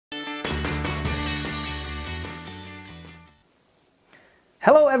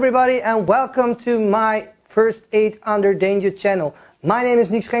Hello everybody and welcome to my First Aid Under Danger channel. My name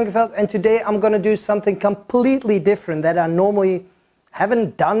is Nick Schenkeveld and today I'm going to do something completely different that I normally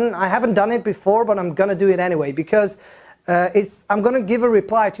haven't done. I haven't done it before, but I'm going to do it anyway because I'm going to give a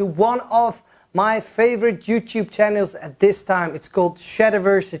reply to one of my favorite YouTube channels at this time. It's called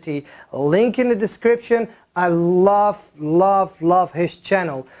Shadiversity. Link in the description. I love his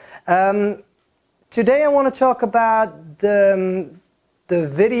channel. Today I want to talk about the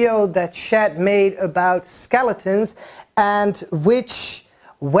video that Shad made about skeletons and which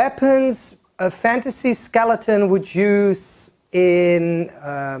weapons a fantasy skeleton would use in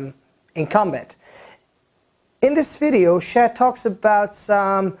combat. In this video, Shad talks about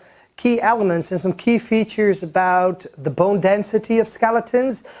some key elements and some key features about the bone density of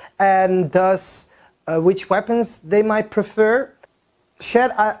skeletons and thus which weapons they might prefer.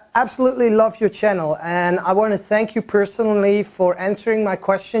 Shad, I absolutely love your channel and I want to thank you personally for answering my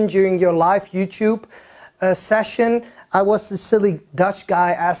question during your live YouTube session. I was the silly Dutch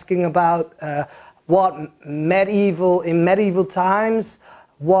guy asking about in medieval times,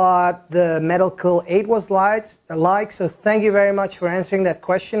 what the medical aid was like. So thank you very much for answering that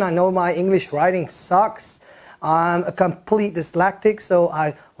question. I know my English writing sucks. I'm a complete dyslexic, so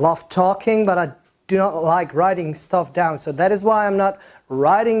I love talking, but I do not like writing stuff down. So that is why I'm not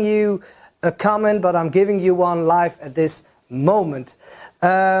writing you a comment, but I'm giving you one live at this moment.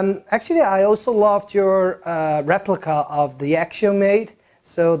 Actually, I also loved your replica of the axe you made.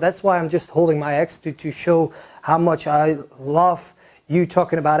 So that's why I'm just holding my axe to show how much I love you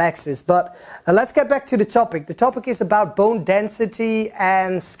talking about axes. But let's get back to the topic. The topic is about bone density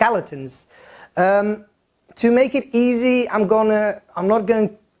and skeletons. To make it easy, I'm not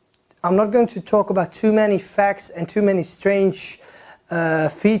going to talk about too many facts and too many strange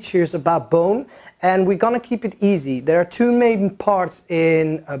features about bone, and we're going to keep it easy. There are two main parts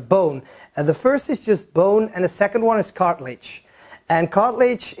in bone. The first is just bone and the second one is cartilage. And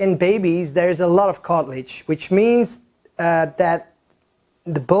cartilage in babies, there's a lot of cartilage, which means that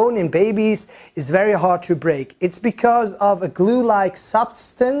the bone in babies is very hard to break. It's because of a glue-like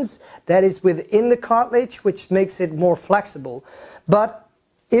substance that is within the cartilage, which makes it more flexible. But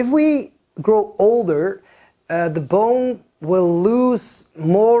if we grow older, the bone will lose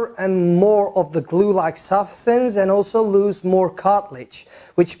more and more of the glue-like substance and also lose more cartilage,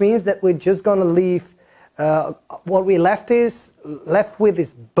 which means that we're just going to leave what we left with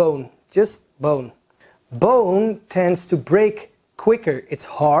is bone, just bone. Bone tends to break quicker. It's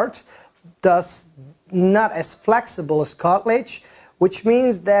hard, thus not as flexible as cartilage, which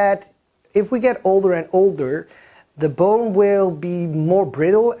means that if we get older and older, the bone will be more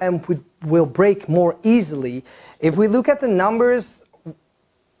brittle and will break more easily. If we look at the numbers,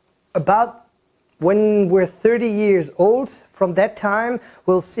 about when we're 30 years old, from that time,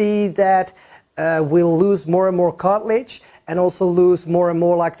 we'll see that we'll lose more and more cartilage and also lose more and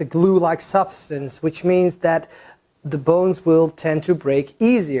more like the glue-like substance, which means that the bones will tend to break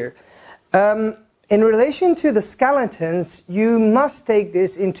easier. In relation to the skeletons, you must take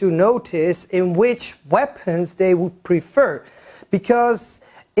this into notice in which weapons they would prefer, because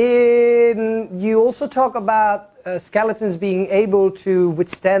you also talk about skeletons being able to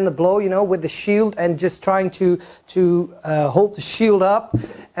withstand the blow, you know, with the shield and just trying to hold the shield up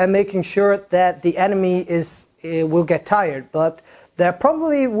and making sure that the enemy will get tired. But there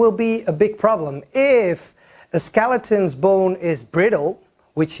probably will be a big problem if a skeleton's bone is brittle,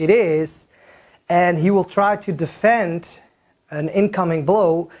 which it is, and he will try to defend an incoming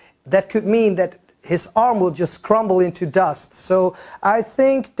blow. That could mean that his arm will just crumble into dust. So I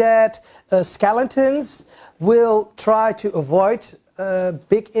think that skeletons will try to avoid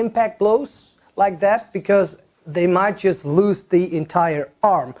big impact blows like that because they might just lose the entire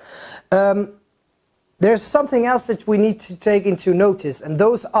arm. There's something else that we need to take into notice, and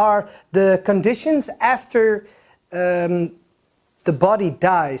those are the conditions after the body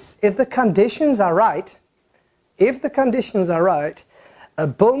dies. If the conditions are right, a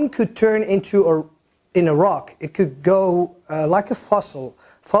bone could turn into a rock. It could go like a fossil.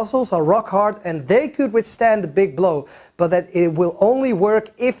 Fossils are rock hard and they could withstand the big blow, but that it will only work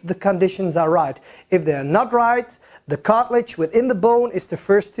if the conditions are right. If they're not right, the cartilage within the bone is the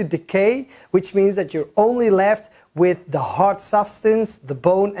first to decay, which means that you're only left with the hard substance, the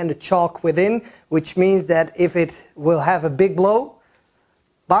bone and the chalk within, which means that if it will have a big blow,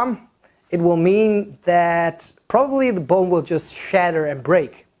 bam, it will mean that probably the bone will just shatter and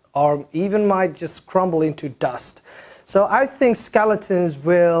break, or even might just crumble into dust. So I think skeletons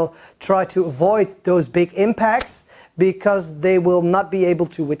will try to avoid those big impacts because they will not be able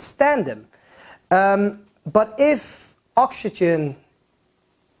to withstand them. But if oxygen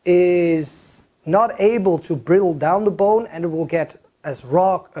is not able to brittle down the bone, and it will get as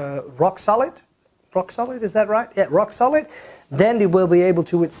rock solid. Rock solid, is that right? Yeah, rock solid. Then it will be able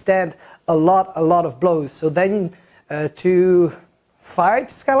to withstand a lot of blows. So then to fight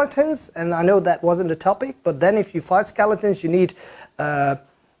skeletons, and I know that wasn't the topic, but then if you fight skeletons, you need a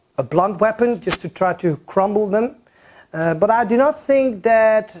blunt weapon just to try to crumble them. But I do not think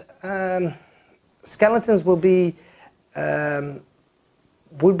that skeletons will be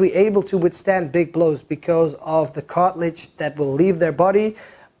able to withstand big blows because of the cartilage that will leave their body,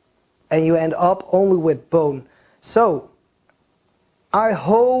 and you end up only with bone. So I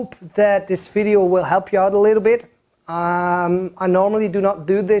hope that this video will help you out a little bit. I normally do not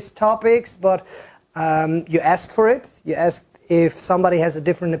do these topics, but you asked for it. You asked if somebody has a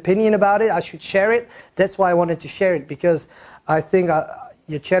different opinion about it, I should share it. That's why I wanted to share it, because I think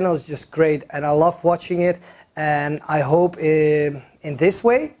your channel is just great and I love watching it, and I hope in this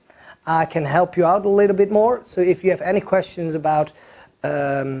way I can help you out a little bit more. So if you have any questions about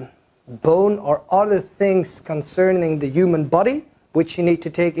bone or other things concerning the human body which you need to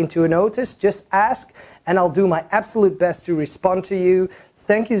take into notice, just ask and I'll do my absolute best to respond to you.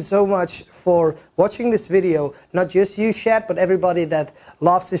 Thank you so much for watching this video. Not just you, Shad, but everybody that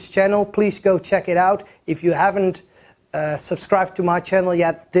loves this channel. Please go check it out. If you haven't subscribed to my channel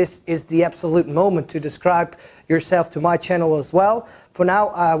yet, this is the absolute moment to subscribe yourself to my channel as well. For now,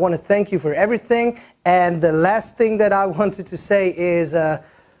 I want to thank you for everything. And the last thing that I wanted to say is,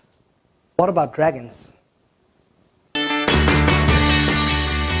 what about dragons?